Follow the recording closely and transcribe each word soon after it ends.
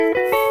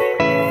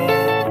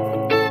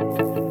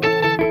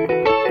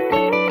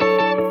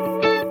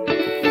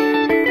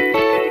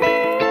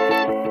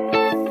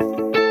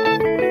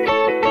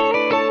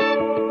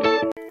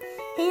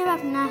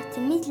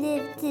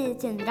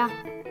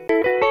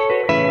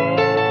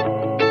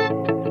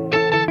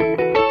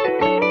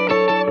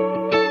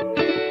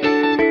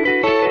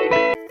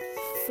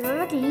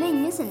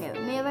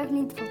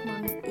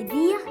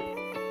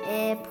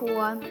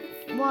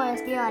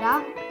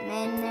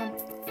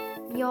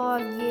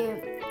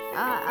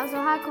Alltså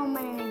här kommer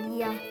en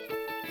idé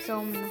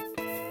som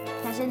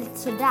kanske är lite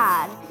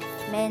sådär.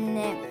 Men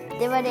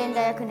det var det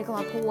enda jag kunde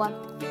komma på.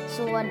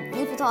 Så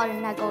ni får ta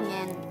den här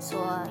gången. Så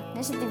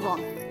nu sätter vi igång.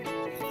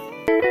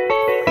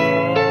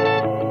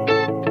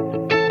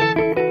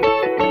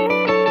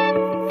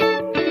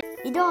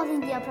 Idag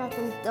tänkte jag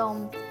prata lite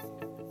om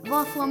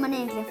vad får man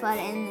egentligen för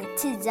en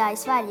 10 i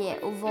Sverige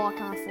och vad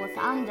kan man få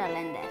för andra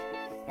länder.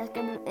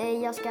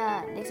 Jag ska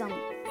liksom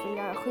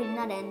förklara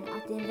skillnaden,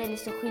 att det är en väldigt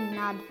stor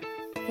skillnad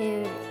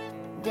hur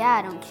det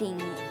är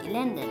omkring i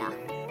länderna.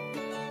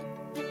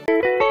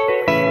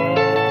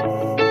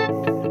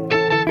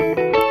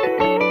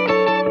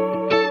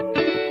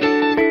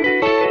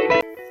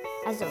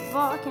 Alltså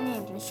vad kan du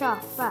egentligen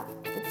köpa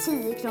för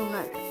 10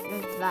 kronor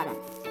runt i världen?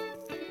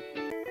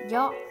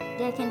 Ja,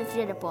 det kan du få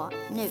reda på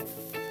nu.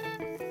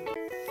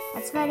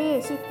 Att Sverige är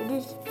ett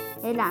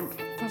superdyrt land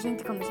kanske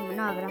inte kommer som en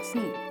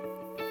överraskning.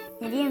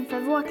 När vi jämför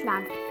vårt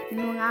land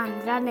med många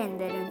andra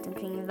länder runt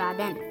omkring i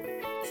världen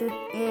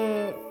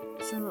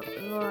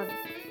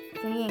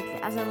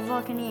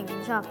vad kan du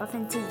egentligen köpa för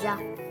en 10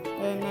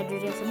 när du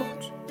reser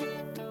bort?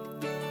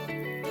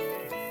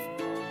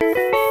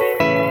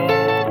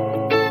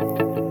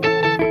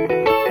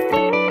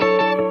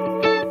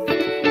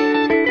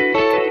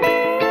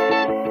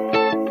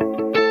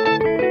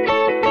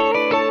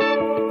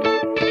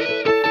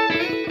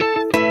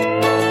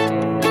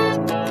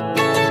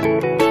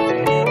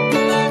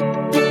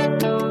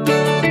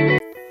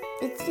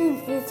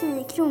 För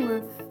 10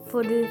 kronor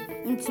får du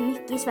inte så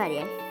mycket i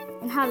Sverige.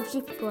 En halv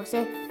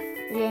chipspåse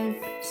eller en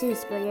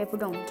cheeseburgare på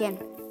Donken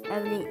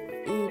är väl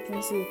i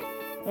princip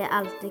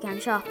allt du kan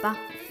köpa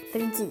för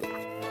en 10.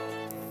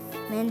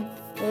 Men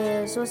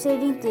så ser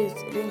det inte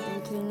ut runt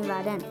omkring i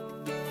världen.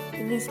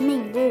 Det finns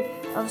mängder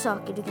av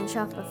saker du kan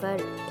köpa för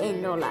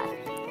 $1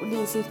 och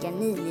det är cirka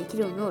 9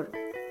 kronor.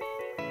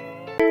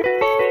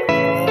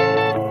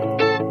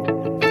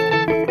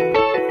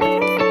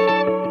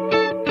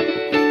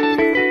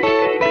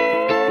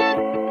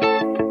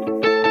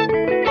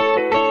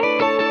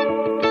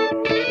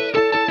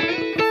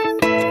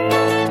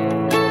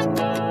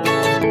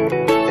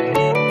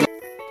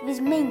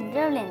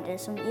 Mängder av länder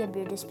som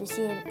erbjuder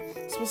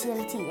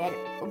specialiteter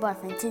och bara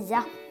för en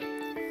 10.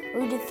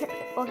 Och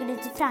åker du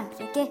till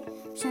Frankrike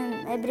som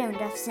är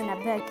berömda för sina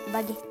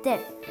baguetter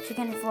så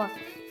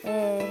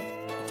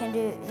kan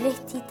du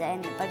lätt hitta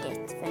en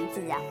baguette för en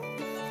 10.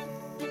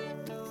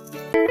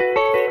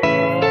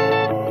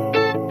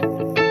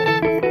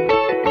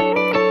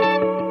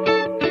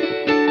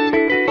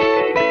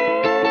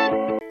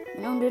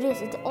 Men om du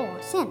reser till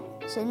Asien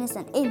så är det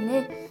nästan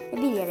ännu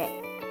billigare.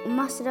 Och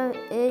massor av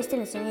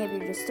ställen som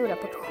erbjuder stora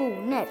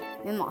portioner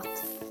med mat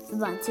för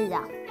bara en 10.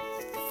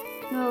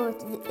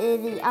 Något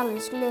vi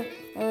aldrig skulle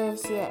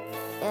se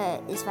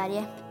i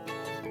Sverige.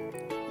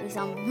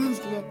 Man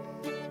skulle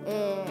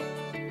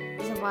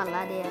på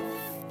alla det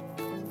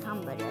en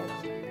hamburgare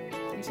då.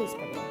 En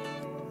cheeseburgare.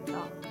 Ja,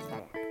 i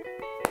Sverige.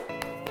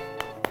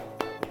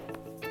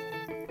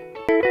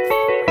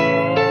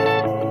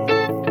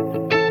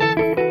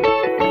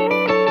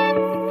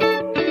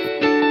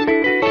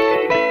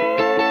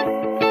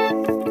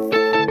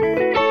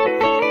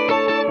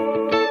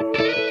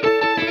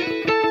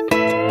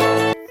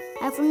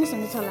 Här får du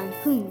nästan betala en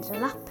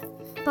 100-lapp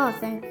bara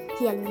för en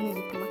hel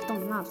meny på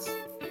McDonalds.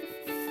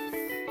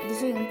 Är du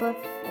sugen på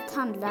att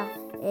handla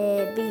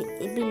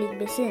billig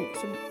bensin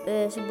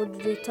så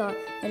borde du ta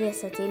en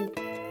resa till,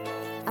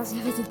 alltså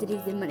jag vet inte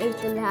riktigt hur man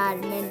uttalar det här,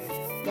 men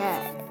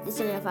det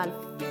står i alla fall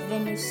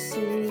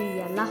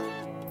Venezuela.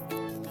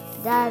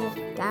 Där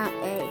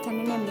kan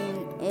du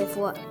nämligen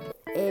få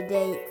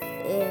dig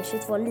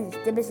 22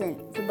 liter bensin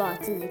för bara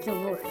 10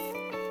 kronor.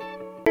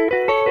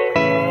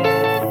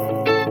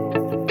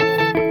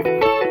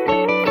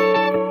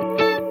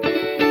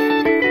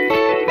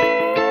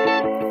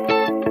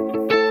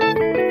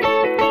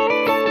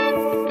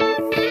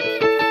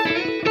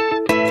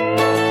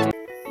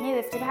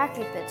 Efter det här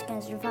klippet så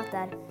kanske du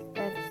fattar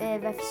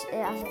varför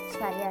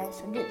Sverige är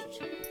så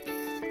dyrt.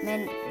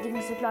 Men det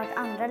finns såklart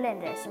andra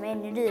länder som är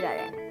ännu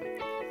dyrare.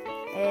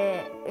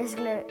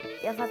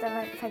 Jag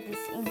fattar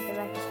faktiskt inte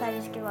varför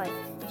Sverige ska vara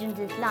ett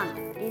dyrt land.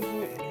 Det är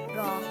ju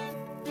bra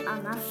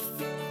annars.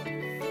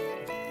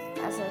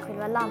 Alltså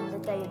själva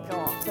landet är ju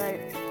bra, för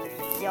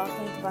jag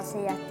kan inte bara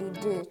säga att det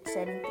är dyrt så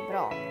är det inte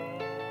bra.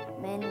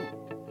 Men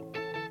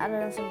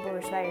alla de som bor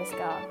i Sverige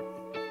ska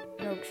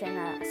nog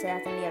säga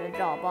att de lever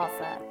bra bara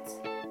för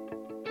att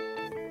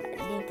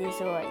det inte är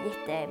så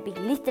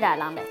jättebilligt i det här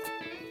landet.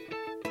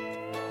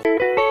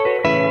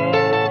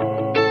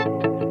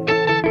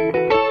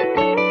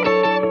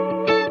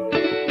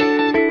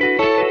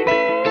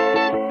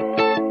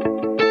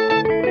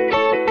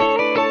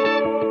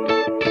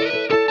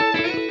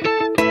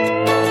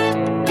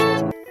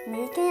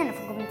 Ni kan gärna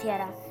få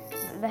kommentera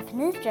varför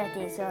ni tror att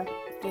det är så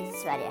dyrt i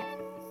Sverige.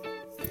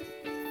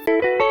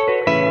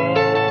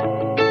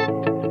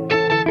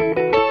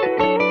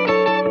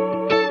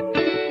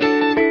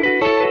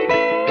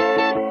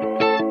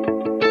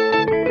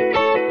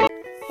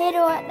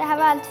 Det här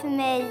var allt för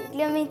mig.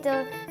 Glöm inte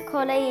att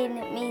kolla in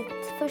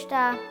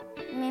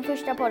min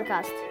första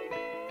podcast.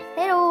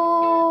 Hej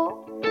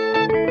då!